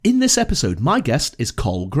In this episode, my guest is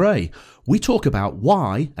Col Gray. We talk about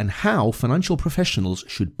why and how financial professionals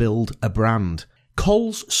should build a brand.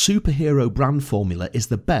 Col's superhero brand formula is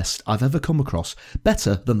the best I've ever come across,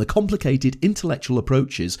 better than the complicated intellectual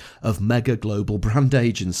approaches of mega global brand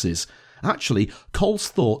agencies. Actually, Col's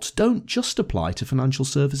thoughts don't just apply to financial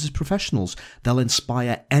services professionals. They'll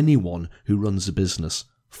inspire anyone who runs a business.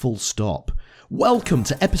 Full stop. Welcome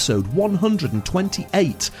to episode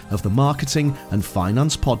 128 of the Marketing and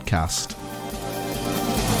Finance Podcast.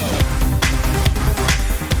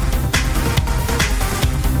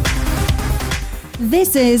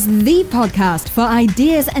 This is the podcast for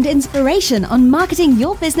ideas and inspiration on marketing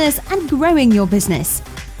your business and growing your business,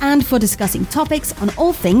 and for discussing topics on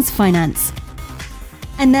all things finance.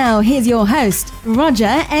 And now here's your host,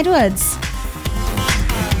 Roger Edwards.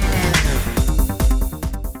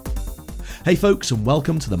 Hey folks, and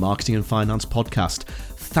welcome to the Marketing and Finance Podcast.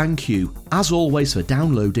 Thank you, as always, for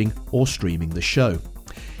downloading or streaming the show.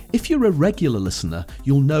 If you're a regular listener,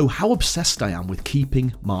 you'll know how obsessed I am with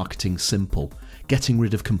keeping marketing simple, getting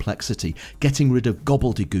rid of complexity, getting rid of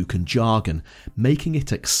gobbledygook and jargon, making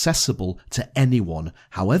it accessible to anyone,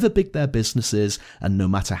 however big their business is, and no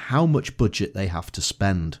matter how much budget they have to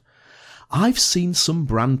spend. I've seen some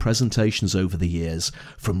brand presentations over the years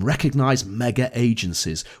from recognised mega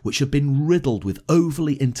agencies which have been riddled with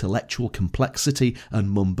overly intellectual complexity and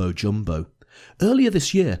mumbo-jumbo. Earlier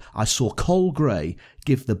this year, I saw Col Gray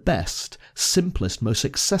give the best, simplest, most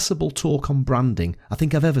accessible talk on branding I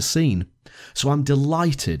think I've ever seen. So I'm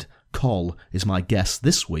delighted Col is my guest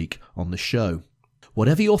this week on the show.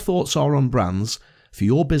 Whatever your thoughts are on brands, for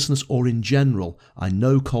your business or in general, I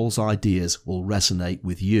know Col's ideas will resonate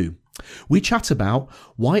with you. We chat about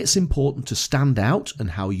why it's important to stand out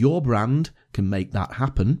and how your brand can make that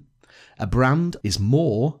happen. A brand is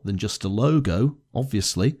more than just a logo,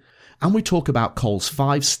 obviously. And we talk about Col's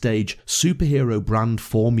 5-stage superhero brand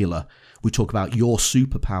formula. We talk about your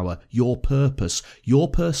superpower, your purpose, your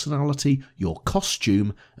personality, your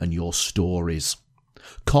costume, and your stories.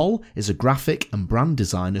 Col is a graphic and brand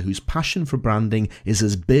designer whose passion for branding is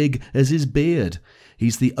as big as his beard.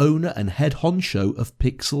 He's the owner and head honcho of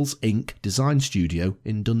Pixels Inc. Design Studio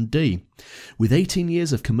in Dundee. With 18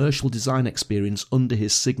 years of commercial design experience under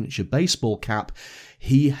his signature baseball cap,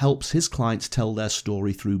 he helps his clients tell their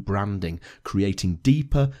story through branding, creating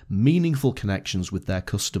deeper, meaningful connections with their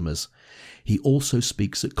customers. He also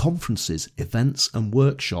speaks at conferences, events and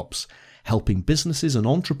workshops, helping businesses and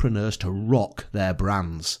entrepreneurs to rock their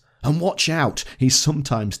brands. And watch out, he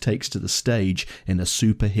sometimes takes to the stage in a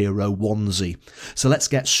superhero onesie. So let's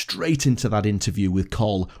get straight into that interview with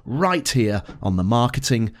Col right here on the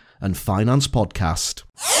Marketing and Finance Podcast.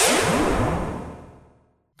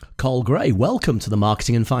 Col Gray, welcome to the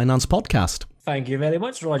Marketing and Finance Podcast. Thank you very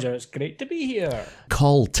much, Roger. It's great to be here.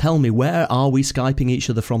 Col, tell me, where are we Skyping each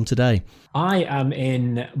other from today? I am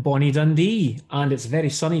in Bonnie Dundee, and it's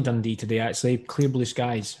very sunny Dundee today, actually. Clear blue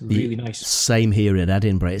skies. Really nice. Same here in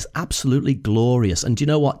Edinburgh. It's absolutely glorious. And do you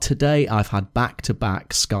know what? Today I've had back-to-back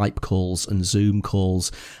Skype calls and Zoom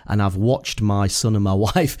calls, and I've watched my son and my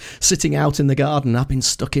wife sitting out in the garden. I've been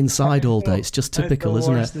stuck inside all day. It's just typical,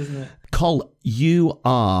 isn't it? Col, you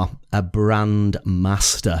are a brand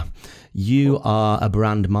master. You are a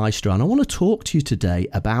brand maestro, and I want to talk to you today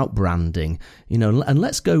about branding. You know, and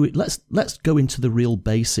let's go into the real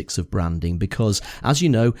basics of branding, because, as you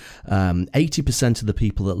know, 80% of the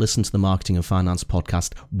people that listen to the Marketing and Finance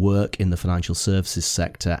Podcast work in the financial services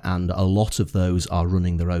sector, and a lot of those are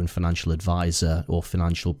running their own financial advisor or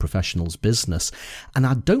financial professionals business. And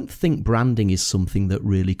I don't think branding is something that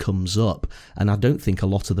really comes up, and I don't think a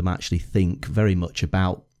lot of them actually think very much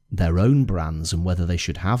about their own brands and whether they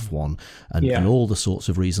should have one, and all the sorts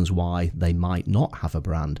of reasons why they might not have a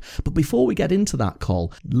brand. But before we get into that,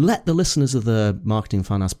 Col, let the listeners of the Marketing and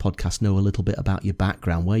Finance Podcast know a little bit about your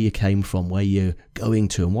background, where you came from, where you're going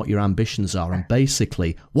to, and what your ambitions are, and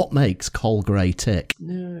basically what makes Col Gray tick.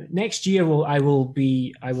 Next year, I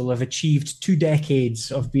will have achieved 2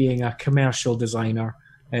 decades of being a commercial designer,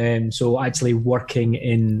 so actually working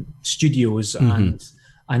in studios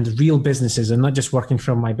and real businesses, and not just working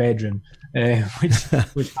from my bedroom,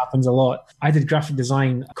 which happens a lot. I did graphic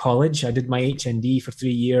design at college. I did my HND for 3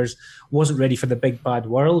 years, wasn't ready for the big bad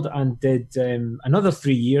world, and did another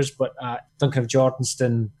 3 years, but at Duncan of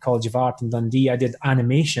Jordanston College of Art in Dundee, I did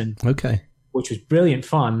animation. Okay. Which was brilliant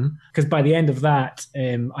fun, because by the end of that,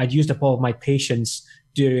 I'd used up all of my patience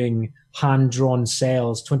doing hand-drawn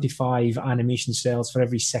cells, 25 animation cells for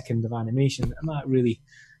every second of animation, and that really,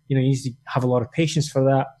 you need to have a lot of patience for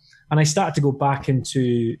that. And I started to go back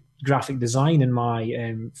into graphic design in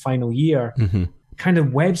my final year. Kind of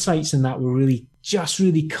websites and that were really just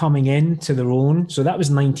really coming into their own. So that was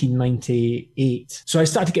 1998. So I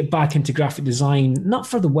started to get back into graphic design, not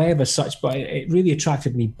for the web as such, but it really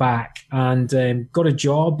attracted me back, and got a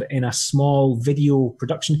job in a small video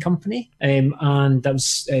production company. And that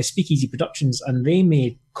was Speakeasy Productions, and they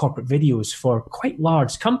made corporate videos for quite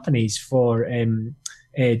large companies for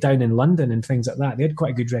down in London and things like that. They had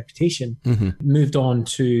quite a good reputation. Moved on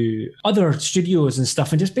to other studios and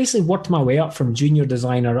stuff, and just basically worked my way up from junior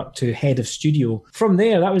designer up to head of studio. From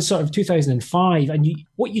there, that was sort of 2005. And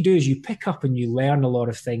what you do is you pick up and you learn a lot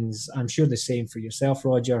of things. I'm sure the same for yourself,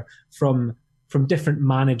 Roger, from different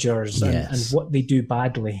managers and what they do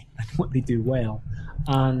badly and what they do well.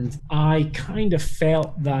 And I kind of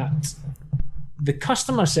felt that the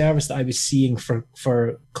customer service that I was seeing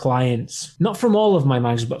for clients, not from all of my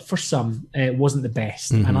managers, but for some, wasn't the best.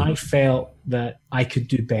 And I felt that I could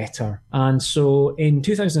do better. And so in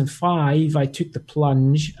 2005, I took the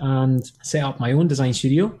plunge and set up my own design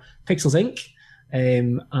studio, Pixels Inc.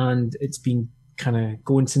 And it's been kind of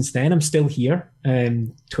going since then. I'm still here,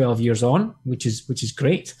 12 years on, which is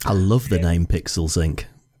great. I love the name Pixels Inc.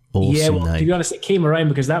 Awesome name. To be honest, it came around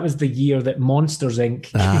because that was the year that Monsters Inc.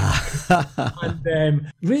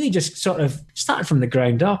 And really just sort of started from the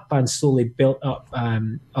ground up and slowly built up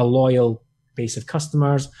a loyal base of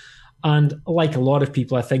customers. And like a lot of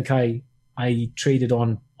people, I think I traded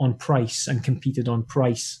on price and competed on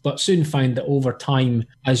price, but soon found that over time,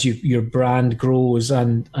 as your brand grows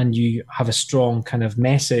and you have a strong kind of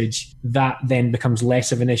message, that then becomes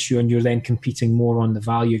less of an issue, and you're then competing more on the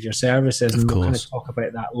value of your services. And we'll kind of talk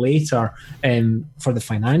about that later for the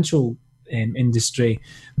financial industry.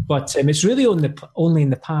 But it's really only in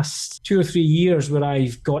the past 2 or 3 years where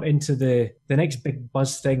I've got into the next big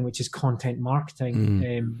buzz thing, which is content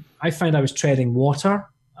marketing. I found I was treading water.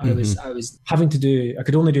 I was having to do, I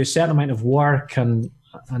could only do a certain amount of work, and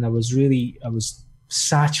I was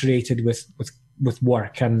saturated with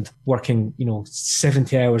work and working,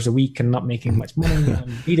 70 hours a week and not making much money. I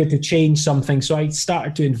needed to change something. So I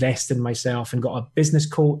started to invest in myself and got a business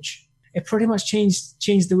coach. It pretty much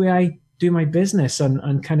changed the way I do my business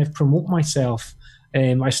and kind of promote myself.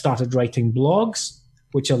 I started writing blogs,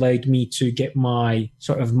 which allowed me to get my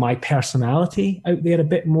personality out there a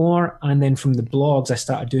bit more. And then from the blogs, I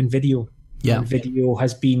started doing video. Yeah. And video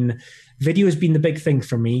has been the big thing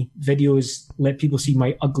for me. Videos let people see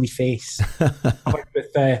my ugly face.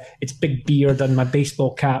 With its big beard and my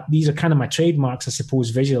baseball cap. These are kind of my trademarks, I suppose,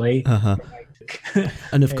 visually.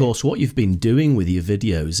 And of course, what you've been doing with your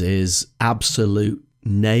videos is absolute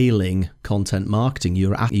nailing content marketing.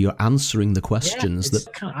 You're answering the questions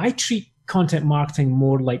I treat content marketing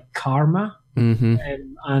more like karma.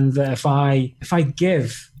 And if I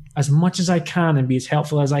give as much as I can and be as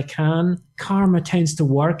helpful as I can, karma tends to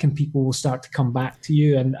work and people will start to come back to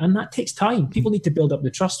you. And that takes time. People need to build up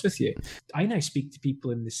the trust with you. I now speak to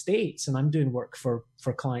people in the States, and I'm doing work for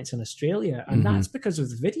clients in Australia. And that's because of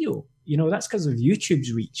the video. That's because of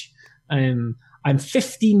YouTube's reach. I'm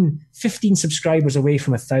 15 subscribers away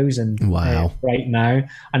from 1,000 right now,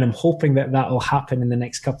 and I'm hoping that will happen in the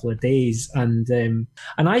next couple of days. And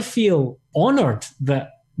I feel honored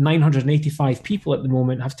that 985 people at the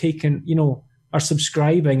moment have taken, are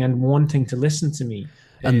subscribing and wanting to listen to me.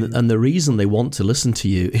 And the reason they want to listen to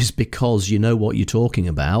you is because you know what you're talking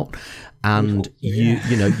about, and you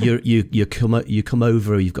come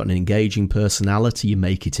over. You've got an engaging personality. You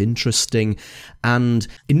make it interesting, and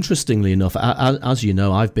interestingly enough, as you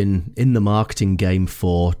know, I've been in the marketing game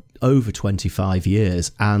for over 25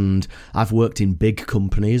 years, and I've worked in big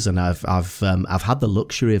companies, and I've had the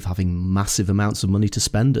luxury of having massive amounts of money to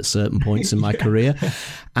spend at certain points in my career,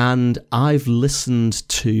 and I've listened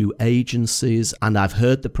to agencies and I've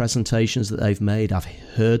heard the presentations that they've made. I've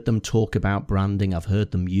heard them talk about branding. I've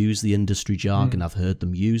heard them use the industry jargon. I've heard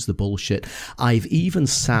them use the bullshit. I've even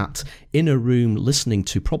sat in a room listening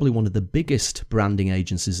to probably one of the biggest branding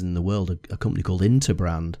agencies in the world, a company called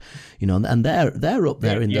Interbrand, and they're up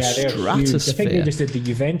there in the stratosphere. I think they just did the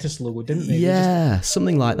Juventus logo, didn't they? Yeah,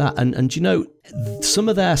 something like that. And some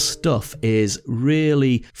of their stuff is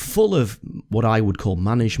really full of what I would call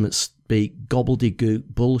management speak, gobbledygook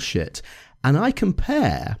bullshit. And I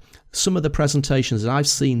compare some of the presentations that I've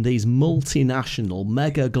seen these multinational,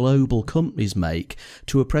 mega global companies make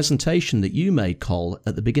to a presentation that you made, Col,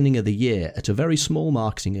 at the beginning of the year at a very small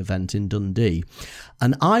marketing event in Dundee.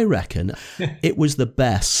 And I reckon it was the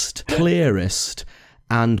best, clearest,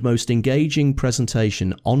 and most engaging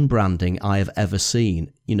presentation on branding I have ever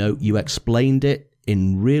seen. You explained it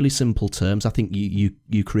in really simple terms. I think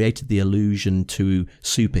you created the allusion to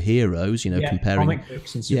superheroes, comparing comic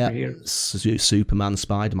books and superheroes. Superman,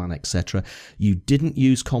 Spider-Man, etc. You didn't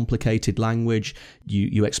use complicated language.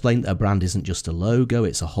 You explained that a brand isn't just a logo,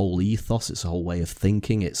 it's a whole ethos, it's a whole way of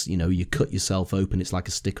thinking. It's, you cut yourself open, it's like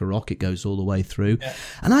a stick of rock, it goes all the way through. Yeah.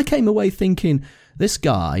 And I came away thinking, this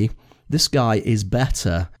guy is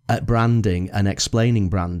better at branding and explaining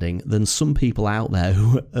branding than some people out there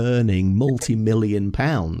who are earning multi-million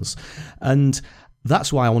pounds. And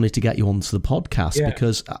that's why I wanted to get you onto the podcast,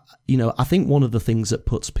 because, I think one of the things that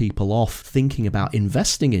puts people off thinking about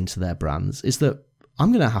investing into their brands is that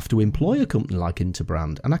I'm going to have to employ a company like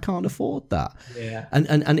Interbrand, and I can't afford that. Yeah.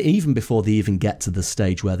 And even before they even get to the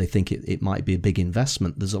stage where they think it might be a big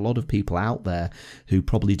investment, there's a lot of people out there who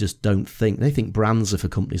probably just don't think. They think brands are for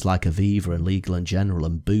companies like Aviva and Legal & General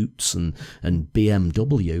and Boots and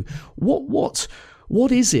BMW.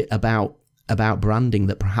 What is it about branding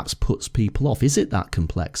that perhaps puts people off? Is it that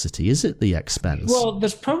complexity? Is it the expense? Well,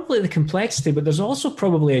 there's probably the complexity, but there's also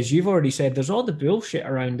probably, as you've already said, there's all the bullshit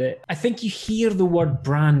around it. I think you hear the word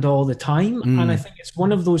brand all the time, and I think it's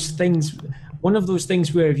one of those things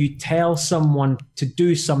where if you tell someone to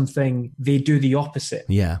do something, they do the opposite.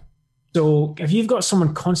 Yeah. So if you've got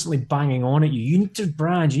someone constantly banging on at you, you need to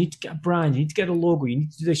brand, you need to get a brand, you need to get a logo, you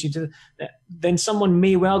need to do this, you need to do that, then someone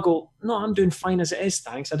may well go, no, I'm doing fine as it is,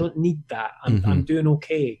 thanks. I don't need that. I'm doing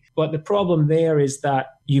okay. But the problem there is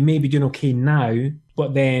that you may be doing okay now,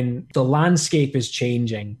 but then the landscape is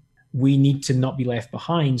changing. We need to not be left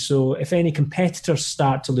behind. So if any competitors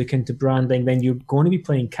start to look into branding, then you're going to be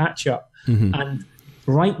playing catch up. And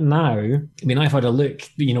right now, I mean, I've had a look,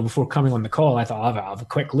 before coming on the call, I thought I'll have a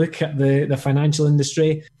quick look at the financial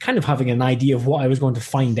industry, kind of having an idea of what I was going to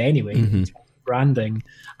find anyway, in terms of branding.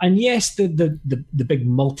 And yes, the big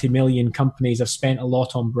multi-million companies have spent a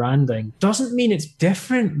lot on branding. Doesn't mean it's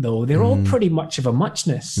different, though. They're all pretty much of a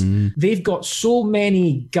muchness. They've got so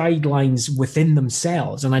many guidelines within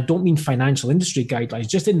themselves, and I don't mean financial industry guidelines,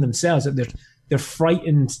 just in themselves, that they're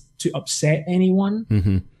frightened to upset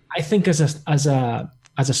anyone. I think as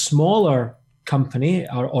a smaller company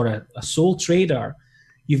or a sole trader,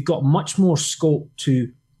 you've got much more scope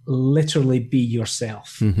to literally be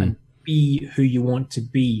yourself and be who you want to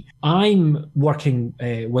be. I'm working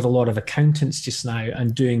with a lot of accountants just now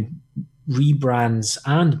and doing rebrands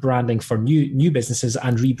and branding for new businesses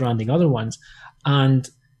and rebranding other ones. And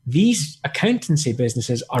these accountancy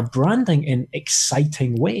businesses are branding in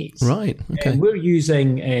exciting ways. Right. Okay. We're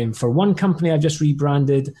using, for one company I've just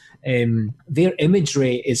rebranded, their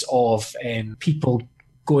imagery is of people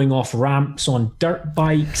going off ramps on dirt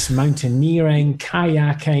bikes, mountaineering,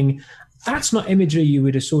 kayaking. That's not imagery you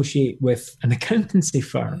would associate with an accountancy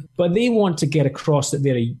firm. But they want to get across that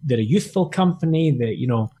they're a youthful company,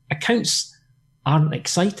 that, accounts aren't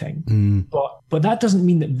exciting. But that doesn't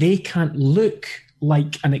mean that they can't look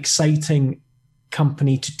like an exciting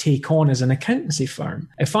company to take on as an accountancy firm.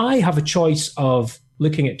 If I have a choice of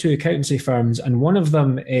looking at two accountancy firms and one of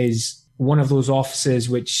them is one of those offices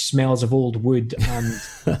which smells of old wood and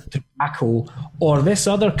tobacco, or this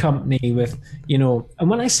other company with, and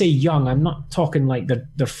when I say young, I'm not talking like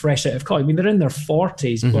they're fresh out of college. I mean, they're in their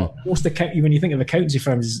 40s, but most when you think of accountancy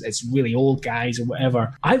firms, it's really old guys or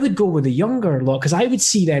whatever. I would go with the younger lot because I would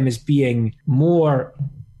see them as being more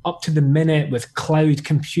up to the minute with cloud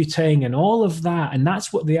computing and all of that, and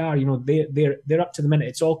that's what they are. They're up to the minute.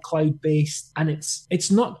 It's all cloud based, and it's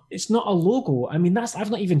not a logo. I mean, I've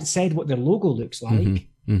not even said what their logo looks like.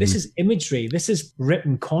 This is imagery. This is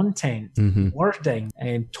written content, wording,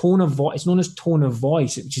 and tone of voice. It's known as tone of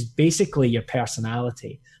voice, which is basically your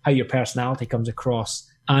personality, how your personality comes across.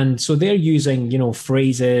 And so they're using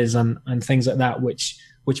phrases and things like that, which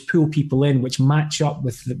pull people in, which match up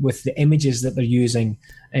with the images that they're using.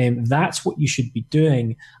 That's what you should be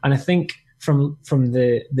doing. And I think from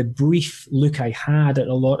the brief look I had at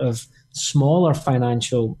a lot of smaller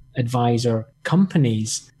financial advisor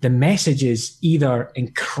companies, the message is either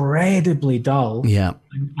incredibly dull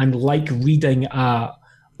and like reading a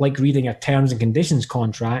terms and conditions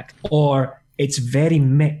contract, or it's very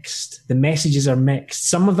mixed. The messages are mixed.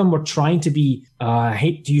 Some of them were trying to be, I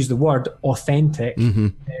hate to use the word, authentic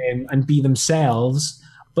and be themselves,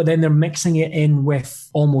 but then they're mixing it in with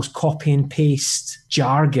almost copy and paste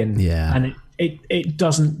jargon. Yeah. And it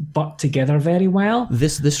doesn't butt together very well.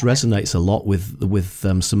 This resonates a lot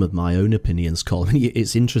with some of my own opinions, Colin.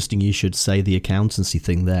 It's interesting you should say the accountancy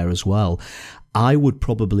thing there as well. I would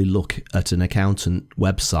probably look at an accountant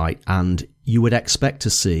website and you would expect to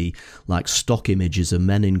see like stock images of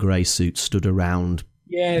men in grey suits stood around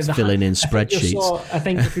filling in spreadsheets. I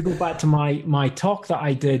think if you go back to my talk that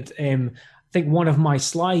I did, think one of my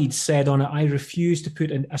slides said on it, I refuse to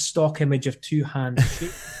put a stock image of two hands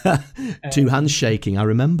shaking. Two hands shaking, I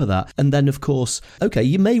remember that. And then, of course, okay,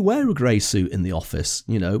 you may wear a grey suit in the office.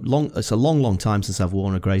 You know, it's a long time since I've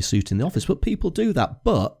worn a grey suit in the office, but people do that.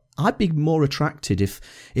 But I'd be more attracted if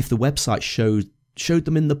the website showed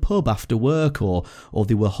them in the pub after work, or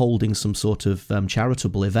they were holding some sort of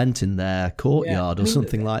charitable event in their courtyard or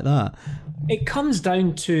something like that. It comes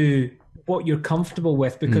down to what you're comfortable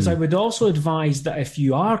with, because I would also advise that if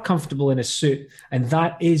you are comfortable in a suit and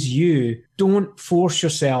that is you, don't force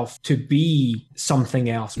yourself to be something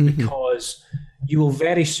else, because you will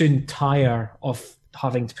very soon tire of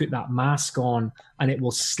having to put that mask on, and it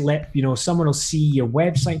will slip. You know, someone will see your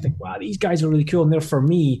website and think, wow, these guys are really cool and they're for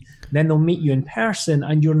me. Then they'll meet you in person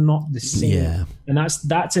and you're not the same. Yeah. And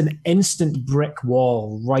that's an instant brick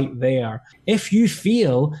wall right there. If you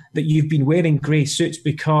feel that you've been wearing grey suits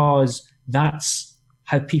because that's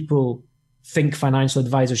how people think financial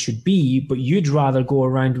advisors should be, but you'd rather go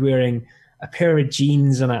around wearing a pair of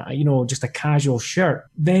jeans and just a casual shirt,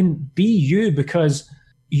 then be you, because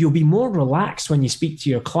you'll be more relaxed when you speak to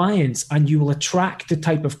your clients, and you will attract the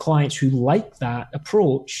type of clients who like that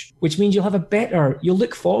approach, which means you'll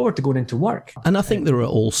look forward to going into work. And I think there are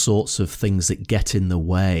all sorts of things that get in the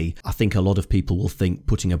way. I think a lot of people will think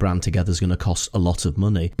putting a brand together is going to cost a lot of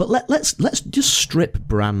money. But let's just strip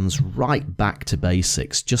brands right back to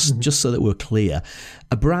basics, just so that we're clear.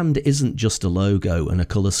 A brand isn't just a logo and a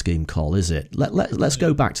colour scheme, Col, is it? Let's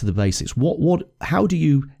go back to the basics. How do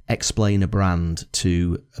you explain a brand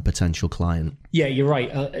to a potential client? Yeah, you're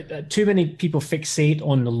right. Too many people fixate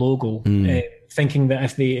on the logo, thinking that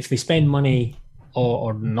if they spend money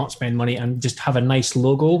or not spend money and just have a nice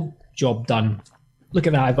logo, job done. Look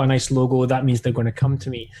at that, I've got a nice logo, that means they're going to come to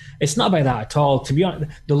me. It's not about that at all. To be honest,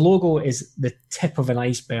 the logo is the tip of an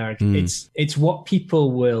iceberg. It's what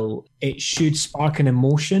people will, it should spark an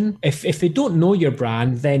emotion. If they don't know your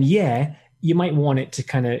brand, then you might want it to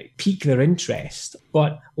kind of pique their interest.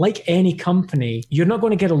 But like any company, you're not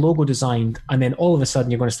going to get a logo designed and then all of a sudden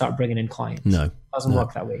you're going to start bringing in clients. No. It doesn't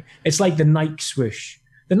work that way. It's like the Nike swoosh.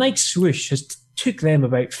 The Nike swoosh took them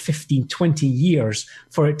about 15, 20 years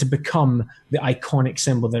for it to become the iconic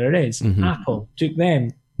symbol that it is. Apple took them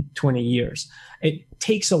 20 years. It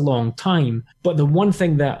takes a long time, but the one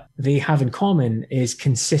thing that they have in common is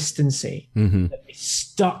consistency. They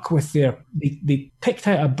stuck with they picked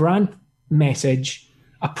out a brand message,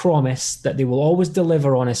 a promise that they will always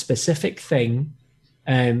deliver on a specific thing.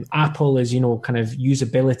 Apple is, kind of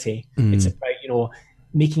usability. It's about,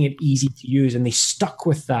 making it easy to use, and they stuck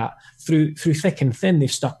with that through thick and thin.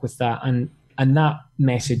 They've stuck with that, and that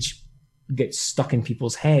message gets stuck in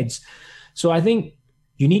people's heads. So I think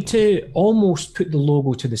you need to almost put the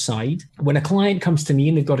logo to the side. When a client comes to me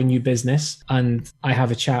and they've got a new business and I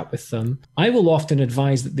have a chat with them, I will often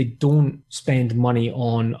advise that they don't spend money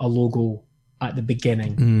on a logo at the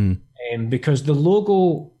beginning, because the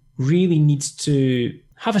logo really needs to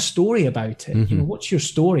have a story about it. What's your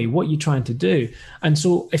story? What are you trying to do? And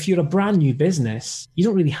so if you're a brand new business, you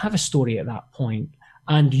don't really have a story at that point.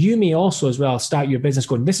 And you may also as well start your business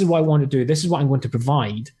going, this is what I want to do. This is what I'm going to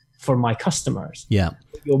provide for my customers. Yeah.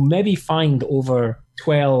 You'll maybe find over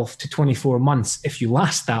 12 to 24 months, if you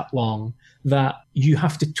last that long, that you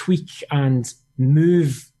have to tweak and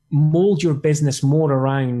mold your business more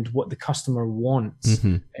around what the customer wants,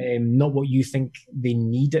 not what you think they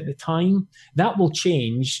need at the time. That will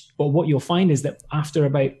change, but what you'll find is that after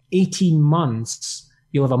about 18 months,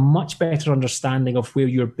 you'll have a much better understanding of where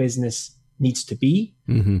your business needs to be,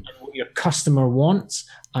 and what your customer wants,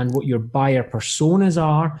 and what your buyer personas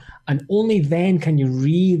are. And only then can you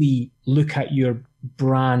really look at your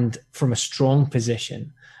brand from a strong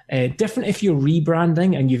position. Different if you're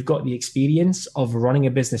rebranding and you've got the experience of running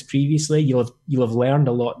a business previously, you'll have learned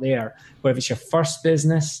a lot there. But if it's your first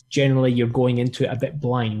business, generally you're going into it a bit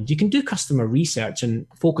blind. You can do customer research and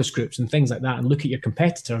focus groups and things like that and look at your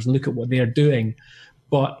competitors and look at what they're doing.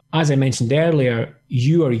 But as I mentioned earlier,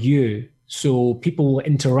 you are you. So people will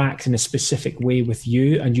interact in a specific way with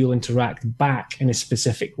you, and you'll interact back in a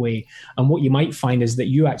specific way. And what you might find is that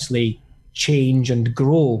you actually change and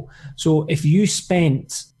grow. So if you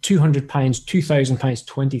spent £200, £2,000,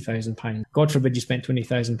 £20,000, God forbid you spent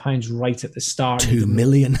 £20,000 right at the start. 2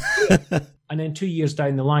 million. And then 2 years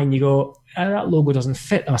down the line, you go, that logo doesn't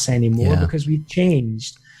fit us anymore because we've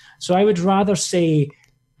changed. So I would rather say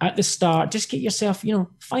at the start, just get yourself,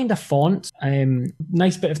 find a font,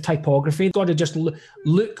 nice bit of typography. It's got to just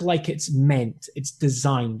look like it's meant. It's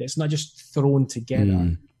designed. It's not just thrown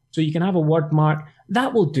together. So you can have a word mark.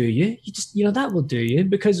 That will do you. That will do you,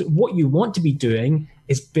 because what you want to be doing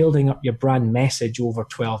is building up your brand message over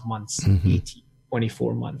 12 months, 18,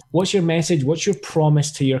 24 months. What's your message? What's your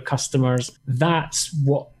promise to your customers? That's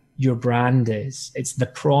what your brand is. It's the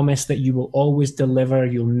promise that you will always deliver.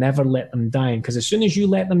 You'll never let them down, because as soon as you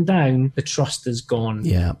let them down, the trust is gone.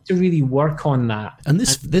 Yeah. To really work on that. And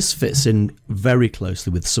this fits in very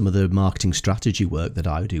closely with some of the marketing strategy work that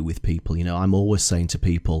I do with people. I'm always saying to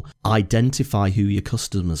people, identify who your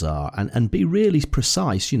customers are and be really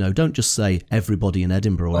precise. Don't just say everybody in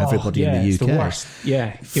Edinburgh or everybody in the UK. It's the worst.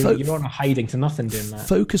 Yeah. You're not hiding to nothing doing that.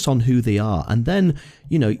 Focus on who they are, and then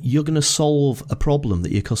you're going to solve a problem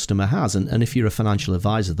that your customer has. And if you're a financial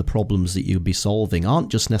advisor, the problems that you'll be solving aren't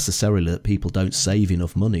just necessarily that people don't save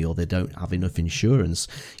enough money or they don't have enough insurance.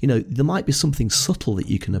 There might be something subtle that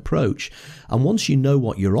you can approach. And once you know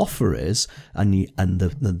what your offer is and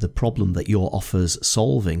the problem that your offer's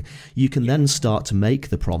solving, you can then start to make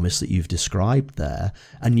the promise that you've described there,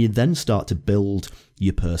 and you then start to build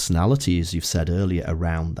your personality, as you've said earlier,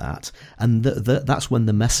 around that. And that's when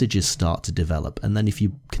the messages start to develop. And then if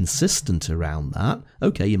you're consistent around that,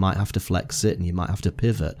 okay, you might have to flex it and you might have to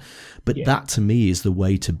pivot. But that to me is the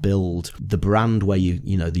way to build the brand, where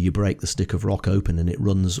you break the stick of rock open and it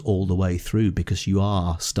runs all the way through, because you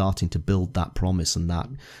are starting to build that promise and that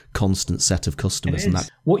constant set of customers.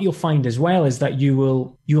 And what you'll find as well is that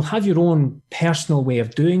you'll have your own personal way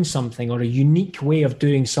of doing something, or a unique way of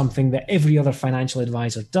doing something that every other financial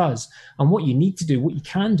advisor does. And what you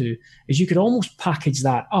can do is you could almost package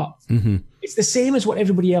that up. Mm-hmm. It's the same as what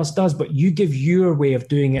everybody else does, but you give your way of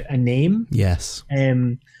doing it a name. Yes.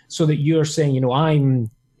 So that you're saying, I'm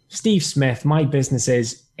Steve Smith, my business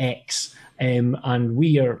is X, and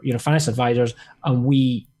we are, financial advisors,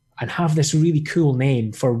 and have this really cool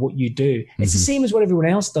name for what you do. It's the same as what everyone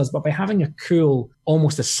else does, but by having a cool,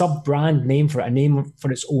 almost a sub-brand name for it, a name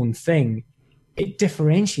for its own thing, it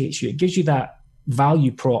differentiates you. It gives you that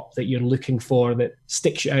value prop that you're looking for that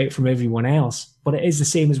sticks you out from everyone else. But it is the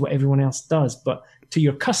same as what everyone else does. But to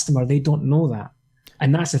your customer, they don't know that.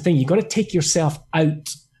 And that's the thing. You've got to take yourself out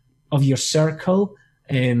of your circle.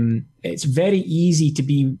 It's very easy to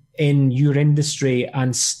be in your industry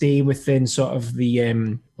and stay within sort of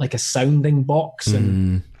the like a sounding box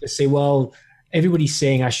and to say, well, everybody's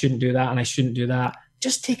saying I shouldn't do that and I shouldn't do that.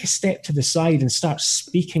 Just take a step to the side and start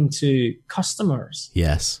speaking to customers.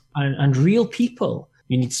 Yes. And real people.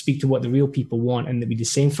 You need to speak to what the real people want, and it'd be the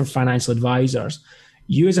same for financial advisors.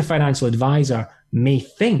 You as a financial advisor may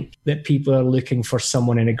think that people are looking for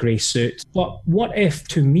someone in a grey suit. But what if,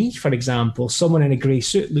 to me, for example, someone in a grey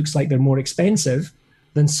suit looks like they're more expensive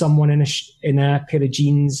than someone in a pair of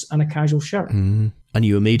jeans and a casual shirt? Mm. And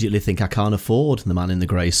you immediately think, I can't afford the man in the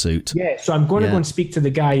grey suit. Yeah, so I'm going to go and speak to the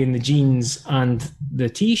guy in the jeans and the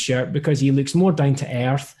T-shirt because he looks more down to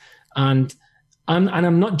earth. And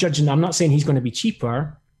I'm not judging. I'm not saying he's going to be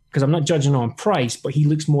cheaper, because I'm not judging on price, but he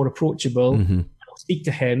looks more approachable. Mm-hmm. I'll speak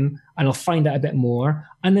to him and I'll find out a bit more.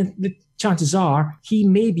 And then the chances are he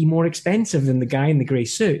may be more expensive than the guy in the grey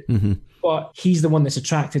suit. Mm-hmm. But he's the one that's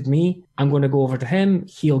attracted me. I'm going to go over to him.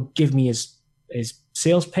 He'll give me his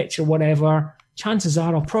sales pitch or whatever. Chances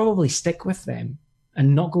are I'll probably stick with them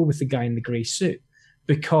and not go with the guy in the grey suit,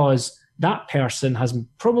 because that person has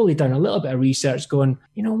probably done a little bit of research going,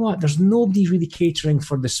 you know what, there's nobody really catering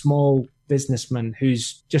for the small businessman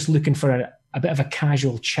who's just looking for a bit of a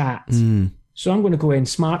casual chat. Mm. So I'm going to go in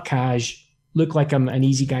smart cash, look like I'm an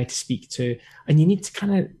easy guy to speak to. And you need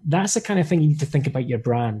to that's the kind of thing you need to think about your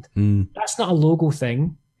brand. Mm. That's not a logo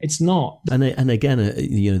thing. It's not. And again,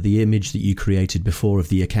 the image that you created before of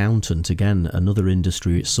the accountant, again, another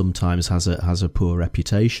industry which sometimes has a poor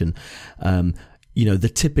reputation. The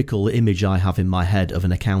typical image I have in my head of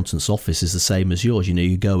an accountant's office is the same as yours.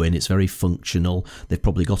 You go in, it's very functional. They've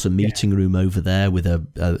probably got a meeting room over there with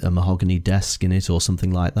a mahogany desk in it or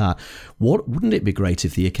something like that. Wouldn't it be great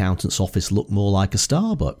if the accountant's office looked more like a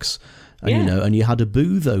Starbucks? And, and you had a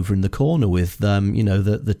booth over in the corner with,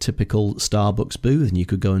 the typical Starbucks booth, and you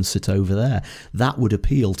could go and sit over there. That would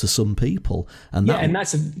appeal to some people. And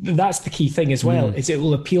that's the key thing as well, is it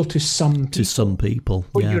will appeal to some people. To some people,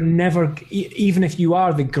 but you're never, even if you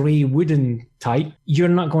are the grey wooden type, you're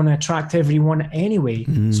not going to attract everyone anyway.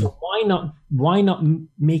 Mm. So why not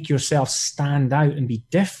make yourself stand out and be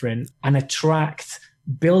different and attract,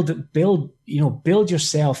 build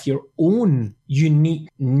yourself your own unique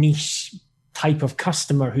niche type of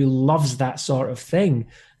customer who loves that sort of thing.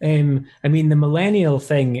 The millennial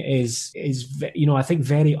thing is I think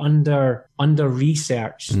very under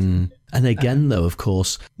researched. Mm. And again, though, of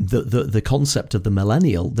course, the concept of the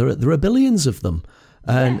millennial, there are billions of them.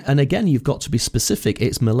 And again, you've got to be specific.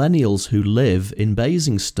 It's millennials who live in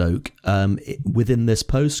Basingstoke within this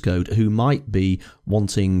postcode who might be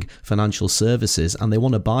wanting financial services, and they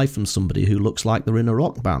want to buy from somebody who looks like they're in a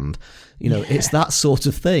rock band. It's that sort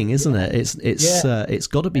of thing, isn't it? It's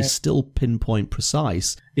got to be still pinpoint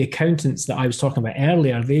precise. The accountants that I was talking about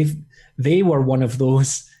earlier, they were one of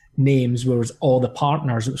those names where it was all the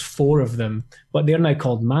partners. It was 4 of them, but they're now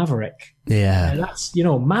called Maverick. Yeah, and that's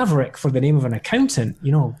Maverick for the name of an accountant.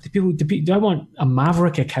 Do I want a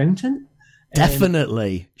Maverick accountant?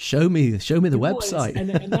 Definitely. Show me the website.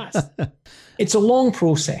 And that's it's a long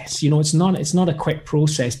process. It's not a quick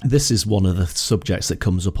process. This is one of the subjects that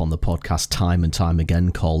comes up on the podcast time and time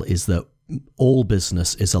again, Col, is that all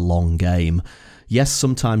business is a long game. Yes,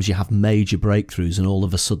 sometimes you have major breakthroughs and all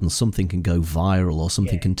of a sudden something can go viral or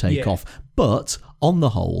something can take off. But on the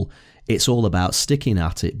whole, it's all about sticking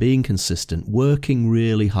at it, being consistent, working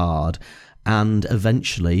really hard, and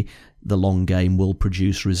eventually the long game will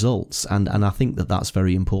produce results. And I think that's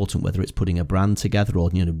very important, whether it's putting a brand together or,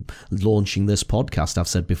 launching this podcast. I've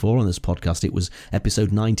said before on this podcast, it was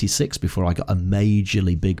episode 96 before I got a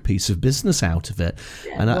majorly big piece of business out of it.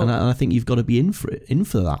 And I think you've got to be in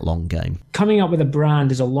for that long game. Coming up with a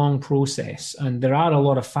brand is a long process, and there are a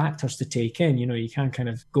lot of factors to take in. You can't kind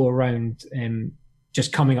of go around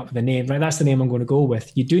just coming up with a name, right? That's the name I'm going to go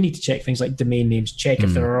with. You do need to check things like domain names, check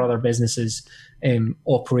if there are other businesses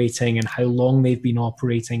operating and how long they've been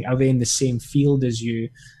operating. Are they in the same field as you?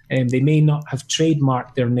 They may not have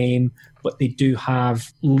trademarked their name, but they do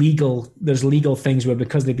have there's legal things where,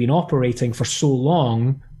 because they've been operating for so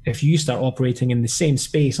long, if you start operating in the same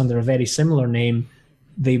space under a very similar name,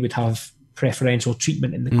 they would have preferential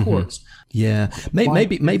treatment in the courts. Yeah,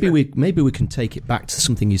 maybe we can take it back to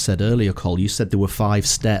something you said earlier, Col. You said there were 5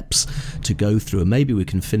 steps to go through, and maybe we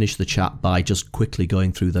can finish the chat by just quickly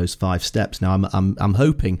going through those 5 steps. Now, I'm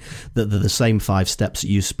hoping that they're the same 5 steps that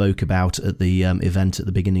you spoke about at the event at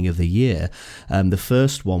the beginning of the year. The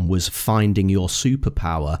first one was finding your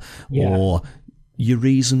superpower or your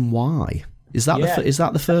reason why. Is that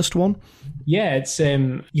the first one? Yeah, it's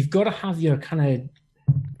you've got to have your kind of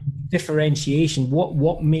differentiation,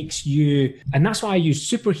 what makes you, and that's why I use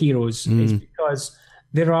superheroes, is because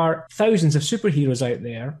there are thousands of superheroes out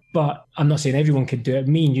there, but I'm not saying everyone could do it.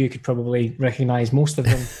 Me and you could probably recognize most of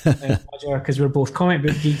them, because we're both comic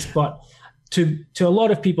book geeks, but to a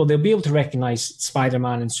lot of people, they'll be able to recognize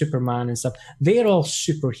Spider-Man and Superman and stuff. They're all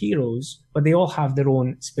superheroes, but they all have their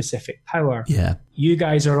own specific power. Yeah. You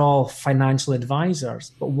guys are all financial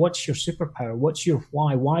advisors, but what's your superpower? What's your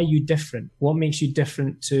why? Why are you different? What makes you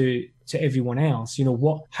different to everyone else?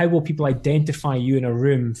 How will people identify you in a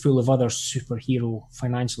room full of other superhero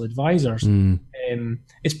financial advisors?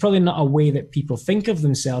 It's probably not a way that people think of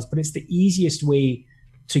themselves, but it's the easiest way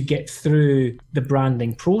to get through the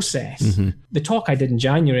branding process. The talk I did in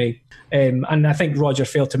January, and I think Roger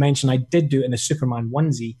failed to mention, I did do it in a Superman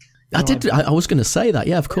onesie. I was going to say that.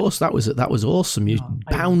 Yeah, of course, that was awesome. You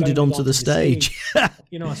bounded onto the stage.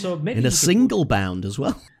 So maybe in a single bound as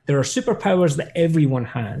well. There are superpowers that everyone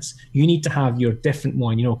has. You need to have your different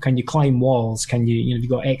one. Can you climb walls? Can you? You've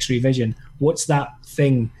got X-ray vision. What's that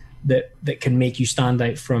thing that can make you stand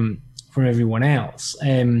out from everyone else?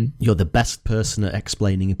 You're the best person at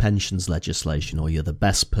explaining pensions legislation, or you're the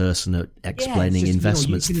best person at explaining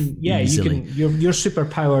investments easily. Your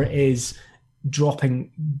superpower is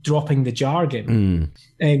dropping the jargon.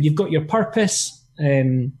 You've got your purpose. So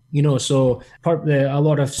a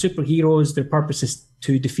lot of superheroes, their purpose is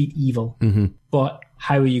to defeat evil. But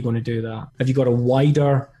how are you going to do that? Have you got a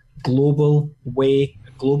wider global way,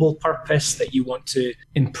 a global purpose that you want to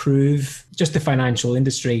improve just the financial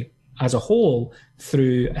industry as a whole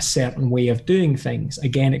through a certain way of doing things?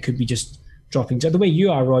 Again, it could be just dropping the way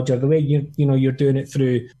you are, Roger, the way you're doing it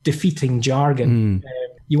through defeating jargon.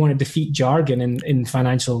 You want to defeat jargon in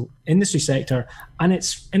financial industry sector, and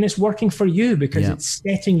it's working for you because it's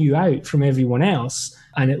setting you out from everyone else,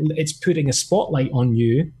 and it's putting a spotlight on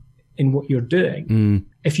you in what you're doing.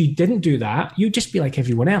 If you didn't do that, you'd just be like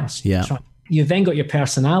everyone else. You then got your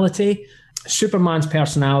personality. Superman's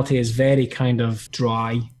personality is very kind of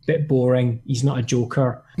dry, bit boring. He's not a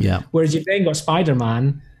joker. Whereas you've then got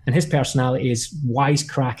Spider-Man, and his personality is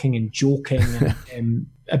wisecracking and joking and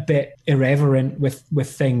a bit irreverent with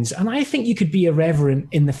things. And I think you could be irreverent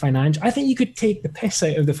in the financial. I think you could take the piss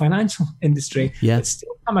out of the financial industry, but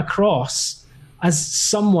still come across as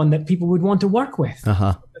someone that people would want to work with.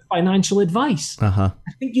 With financial advice. I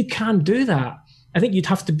think you can do that. I think it would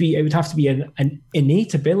have to be an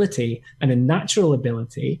innate ability and a natural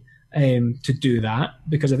ability to do that,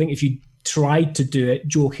 because I think if you tried to do it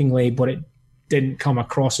jokingly but it didn't come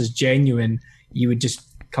across as genuine, you would just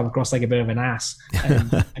come across like a bit of an ass.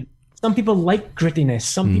 And some people like grittiness.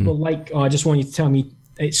 Some people like, I just want you to tell me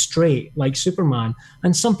it's straight, like Superman.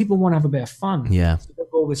 And some people want to have a bit of fun. Yeah. So they'll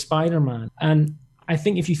go with Spider-Man. And I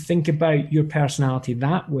think if you think about your personality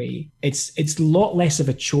that way, it's a lot less of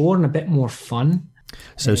a chore and a bit more fun.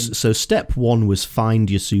 So step 1 was find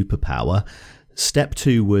your superpower. Step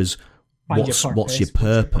 2 was what's your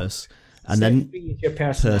purpose? And then your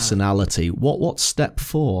personality. What's step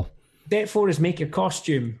 4? Step 4 is make your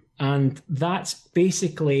costume. And that's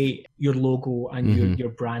basically your logo and your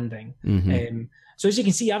branding. So as you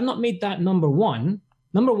can see, I've not made that number 1.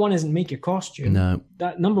 Number 1 isn't make your costume. No.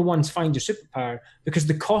 That number 1 is find your superpower, because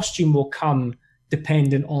the costume will come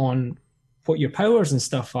dependent on what your powers and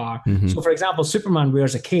stuff are. So for example, Superman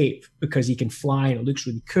wears a cape because he can fly and it looks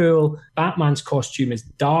really cool. Batman's costume is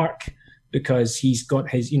dark because he's got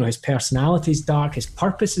his personality is dark, his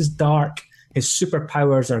purpose is dark, his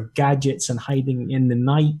superpowers are gadgets and hiding in the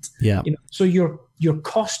night. Yeah. So your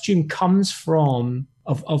costume comes from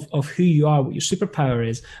of who you are, what your superpower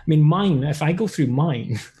is. I mean, mine, if I go through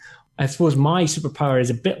mine, I suppose my superpower is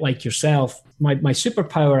a bit like yourself. My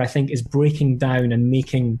superpower, I think, is breaking down and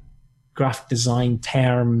making graphic design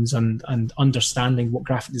terms and understanding what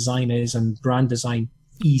graphic design is and brand design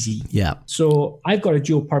easy. Yeah. So I've got a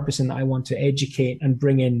dual purpose in that I want to educate and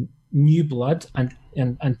bring in new blood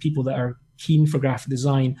and people that are keen for graphic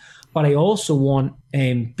design, but I also want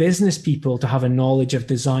business people to have a knowledge of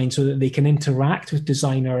design so that they can interact with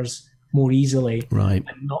designers more easily, right?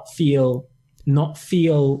 And not feel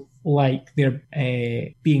like they're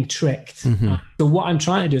being tricked. So what I'm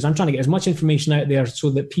trying to do is I'm trying to get as much information out there so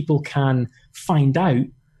that people can find out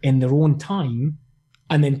in their own time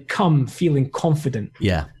and then come feeling confident.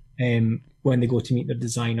 Yeah. When they go to meet their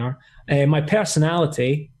designer. My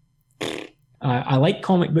personality. I like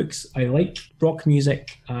comic books. I like rock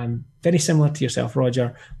music. Very similar to yourself,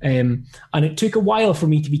 Roger. And it took a while for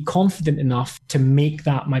me to be confident enough to make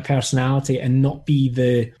that my personality and not be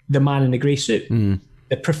the man in the grey suit,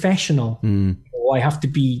 the professional. I have to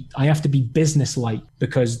be business-like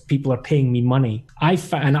because people are paying me money.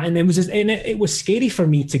 It was scary for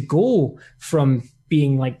me to go from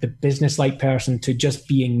being like the business-like person to just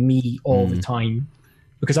being me all the time,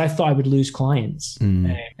 because I thought I would lose clients.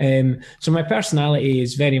 So my personality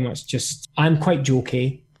is very much just, I'm quite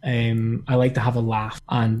jokey. I like to have a laugh.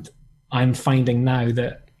 And I'm finding now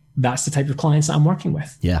that that's the type of clients that I'm working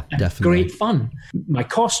with. Yeah, definitely. Great fun. My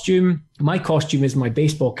costume is my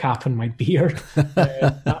baseball cap and my beard.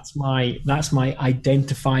 That's my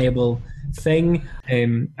identifiable thing.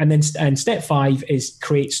 And step 5 is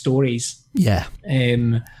create stories. Yeah.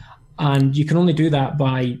 And you can only do that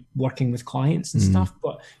by working with clients and stuff.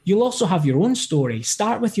 But you'll also have your own story.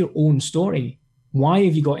 Start with your own story. Why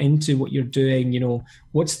have you got into what you're doing?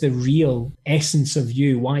 What's the real essence of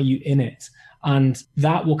you? Why are you in it? And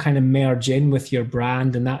that will kind of merge in with your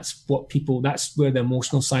brand. And that's where the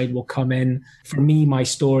emotional side will come in. For me, my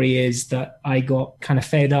story is that I got kind of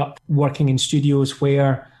fed up working in studios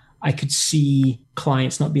where I could see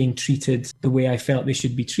clients not being treated the way I felt they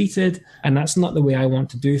should be treated. And that's not the way I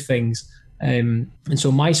want to do things. And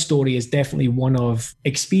so my story is definitely one of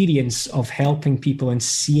experience of helping people and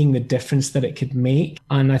seeing the difference that it could make.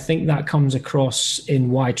 And I think that comes across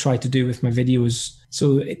in what I try to do with my videos.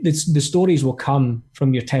 So the stories will come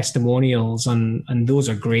from your testimonials, and those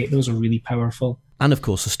are great. Those are really powerful. And of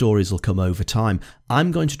course, the stories will come over time.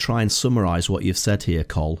 I'm going to try and summarise what you've said here,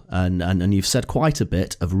 Col, and you've said quite a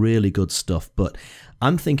bit of really good stuff. But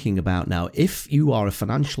I'm thinking about now, if you are a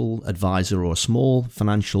financial advisor or a small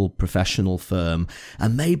financial professional firm,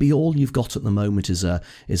 and maybe all you've got at the moment is a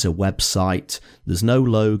website, there's no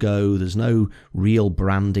logo, there's no real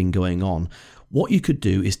branding going on. What you could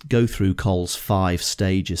do is go through Col's 5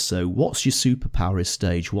 stages. So what's your superpower is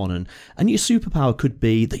stage 1. And your superpower could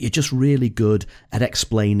be that you're just really good at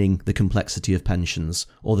explaining the complexity of pensions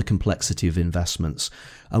or the complexity of investments.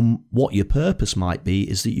 And what your purpose might be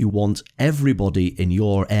is that you want everybody in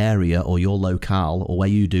your area or your locale or where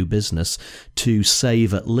you do business to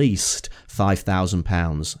save at least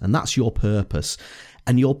 £5,000. And that's your purpose.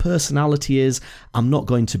 And your personality is, I'm not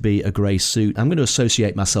going to be a grey suit. I'm going to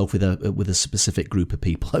associate myself with a specific group of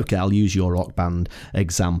people. Okay, I'll use your rock band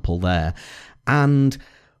example there. And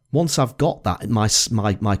once I've got that,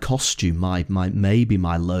 my costume, my maybe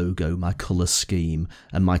my logo, my colour scheme,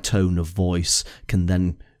 and my tone of voice can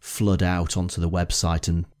then flood out onto the website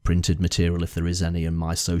and printed material if there is any, and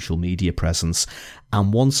my social media presence.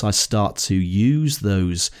 And once I start to use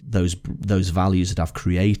those values that I've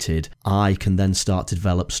created, I can then start to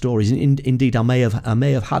develop stories. Indeed, I may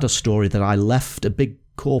have had a story that I left a big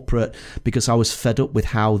corporate because I was fed up with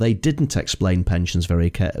how they didn't explain pensions very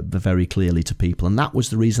clearly to people, and that was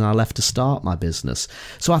the reason I left to start my business.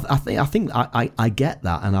 So I think I get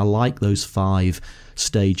that, and I like those 5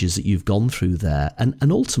 stages that you've gone through there, and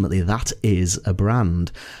ultimately that is a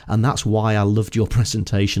brand, and that's why I loved your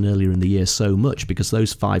presentation earlier in the year so much, because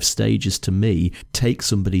those 5 stages to me take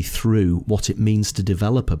somebody through what it means to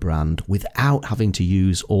develop a brand without having to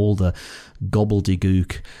use all the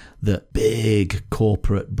gobbledygook that big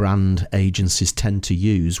corporate brand agencies tend to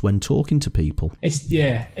use when talking to people.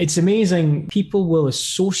 It's amazing. People will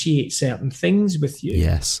associate certain things with you.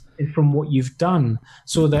 Yes. From what you've done,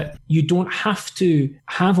 so that you don't have to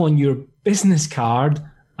have on your business card,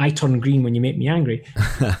 I turn green when you make me angry.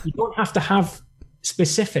 You don't have to have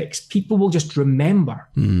specifics. People will just remember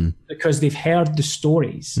because they've heard the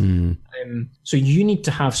stories. So you need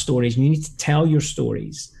to have stories. You need to tell your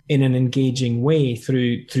stories in an engaging way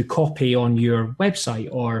through copy on your website,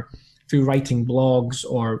 or through writing blogs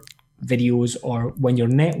or videos, or when you're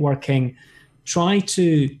networking. Try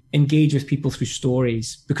to engage with people through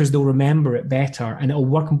stories, because they'll remember it better, and it'll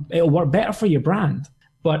work better for your brand.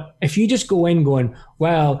 But if you just go in going,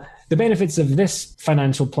 well, the benefits of this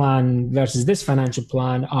financial plan versus this financial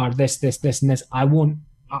plan are this, this, this, and this, I won't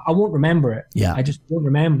remember it. Yeah. I just won't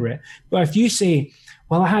remember it. But if you say,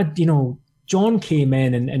 well, I had, John came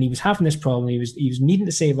in and he was having this problem. He was needing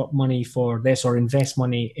to save up money for this or invest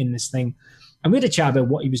money in this thing. And we had a chat about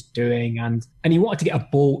what he was doing, and he wanted to get a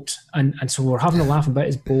boat. And so we're having a laugh about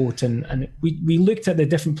his boat. And we looked at the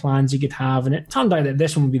different plans he could have. And it turned out that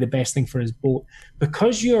this one would be the best thing for his boat.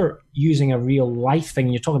 Because you're using a real life thing,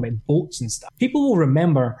 and you're talking about boats and stuff, people will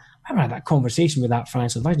remember, I had that conversation with that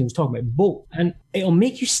financial advisor. He was talking about boat. And it'll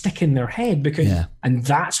make you stick in their head, and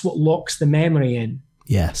that's what locks the memory in.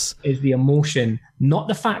 Yes. Is the emotion, not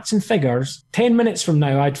the facts and figures. 10 minutes from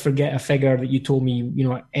now, I'd forget a figure that you told me,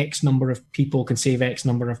 X number of people can save X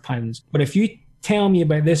number of pounds. But if you tell me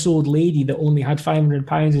about this old lady that only had £500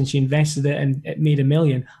 and she invested it and it made $1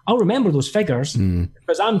 million, I'll remember those figures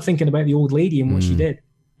because I'm thinking about the old lady and what she did.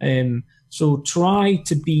 So try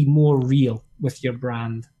to be more real with your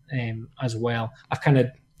brand as well. I kind of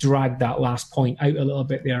dragged that last point out a little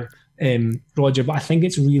bit there, Roger, but I think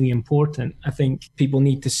it's really important. I think people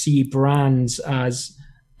need to see brands as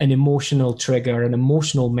an emotional trigger, an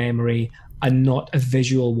emotional memory, and not a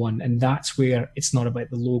visual one. And that's where it's not about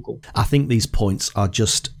the logo. I think these points are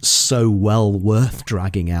just so well worth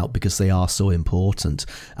dragging out because they are so important.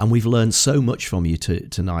 And we've learned so much from you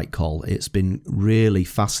tonight, Col. It's been really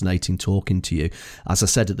fascinating talking to you. As I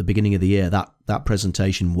said at the beginning of the year, that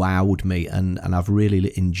presentation wowed me, and I've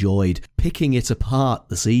really enjoyed picking it apart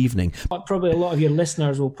this evening. But probably a lot of your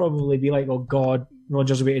listeners will probably be like, oh God,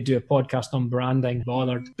 Roger's way to do a podcast on branding,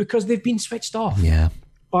 bothered, because they've been switched off. Yeah.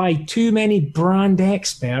 By too many brand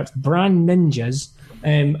experts, brand ninjas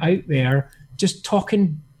out there just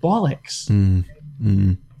talking bollocks.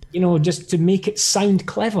 Just to make it sound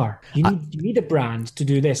clever. You need a brand to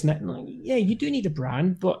do this. And yeah, you do need a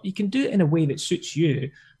brand, but you can do it in a way that suits you,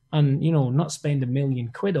 and not spend £1 million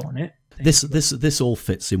on it. This all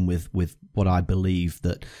fits in with what I believe,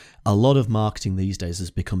 that a lot of marketing these days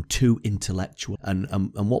has become too intellectual,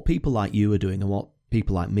 and what people like you are doing and what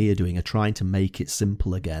people like me are doing are trying to make it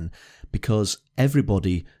simple again, because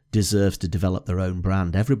everybody deserves to develop their own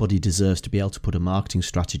brand. Everybody deserves to be able to put a marketing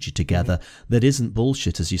strategy together that isn't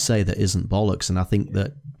bullshit, as you say, that isn't bollocks. And I think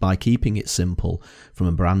that by keeping it simple from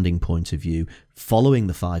a branding point of view, following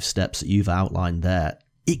the 5 steps that you've outlined there,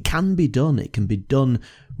 it can be done. It can be done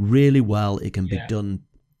really well. It can be done.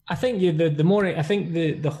 I think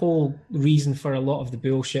the whole reason for a lot of the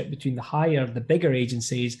bullshit between the bigger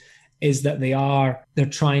agencies is that they're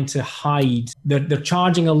trying to hide. They're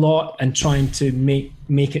charging a lot and trying to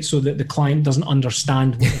make it so that the client doesn't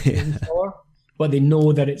understand what they're paying for. But they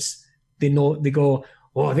know that they go,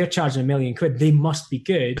 oh, they're charging £1 million. They must be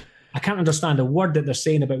good. I can't understand a word that they're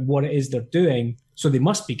saying about what it is they're doing, so they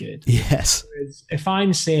must be good. Yes. Whereas if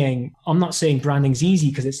I'm not saying branding's easy,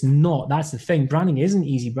 because it's not. That's the thing. Branding isn't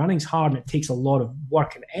easy. Branding's hard, and it takes a lot of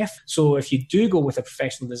work and effort. So if you do go with a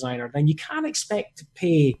professional designer, then you can't expect to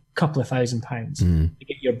pay a couple of £1,000 to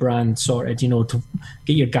get your brand sorted, to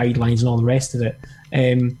get your guidelines and all the rest of it.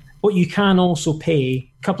 But you can also pay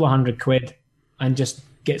a couple of £100 and just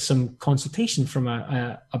get some consultation from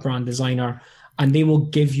a brand designer, and they will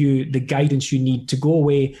give you the guidance you need to go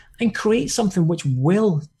away and create something which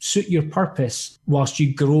will suit your purpose whilst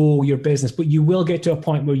you grow your business. But you will get to a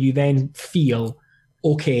point where you then feel,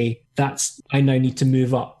 okay, I now need to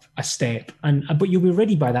move up a step, but you'll be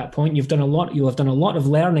ready by that point. You'll have done a lot of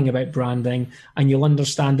learning about branding, and you'll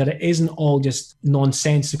understand that it isn't all just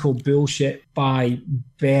nonsensical bullshit by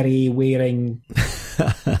beret wearing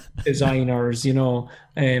designers. You know,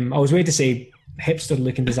 I was waiting to say hipster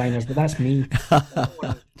looking designers, but that's me.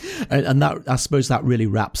 And that, I suppose that really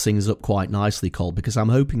wraps things up quite nicely, Col, because I'm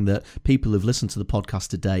hoping that people who've listened to the podcast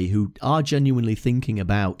today who are genuinely thinking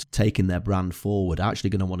about taking their brand forward are actually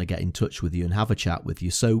going to want to get in touch with you and have a chat with you.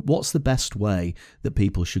 So what's the best way that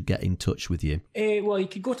people should get in touch with you? Well, you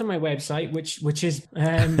could go to my website, which is,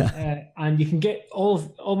 and you can get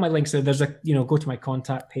all my links there. There's go to my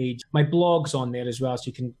contact page. My blog's on there as well, so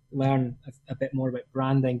you can learn a bit more about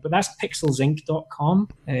branding. But that's pixelsinc.com.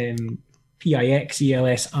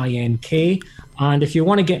 PIXELSINK. And if you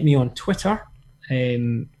want to get me on Twitter,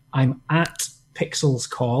 I'm at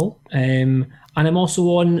PixelsCall. And I'm also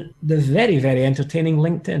on the very, very entertaining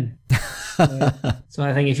LinkedIn. So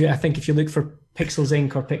I think if you look for Pixels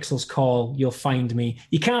Inc. or Pixels Call, you'll find me.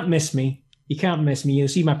 You can't miss me. You'll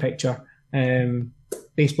see my picture.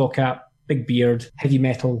 Baseball cap, big beard, heavy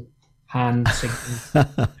metal hand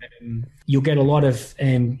singing. You'll get a lot of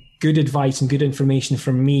good advice and good information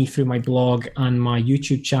from me through my blog and my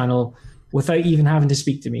YouTube channel without even having to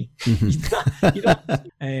speak to me.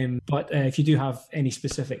 But if you do have any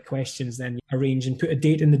specific questions, then arrange and put a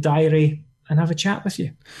date in the diary and have a chat with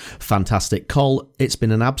you. Fantastic. Col, it's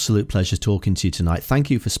been an absolute pleasure talking to you tonight.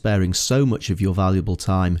 Thank you for sparing so much of your valuable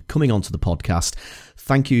time coming onto the podcast.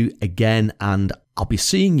 Thank you again, and I'll be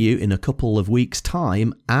seeing you in a couple of weeks'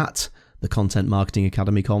 time at the Content Marketing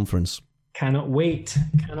Academy conference. Cannot wait.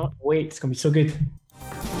 It's going to be so good.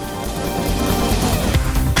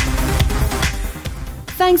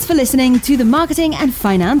 Thanks for listening to the Marketing and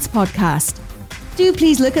Finance Podcast. Do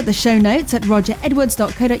please look at the show notes at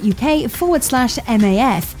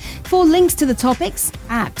rogeredwards.co.uk/MAF for links to the topics,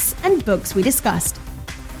 apps, and books we discussed.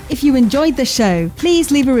 If you enjoyed the show, please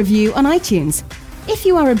leave a review on iTunes. If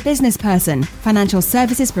you are a business person, financial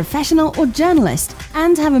services professional, or journalist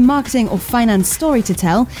and have a marketing or finance story to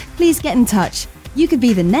tell, please get in touch. You could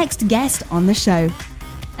be the next guest on the show.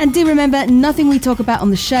 And do remember, nothing we talk about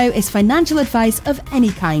on the show is financial advice of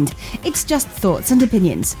any kind. It's just thoughts and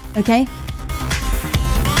opinions, okay?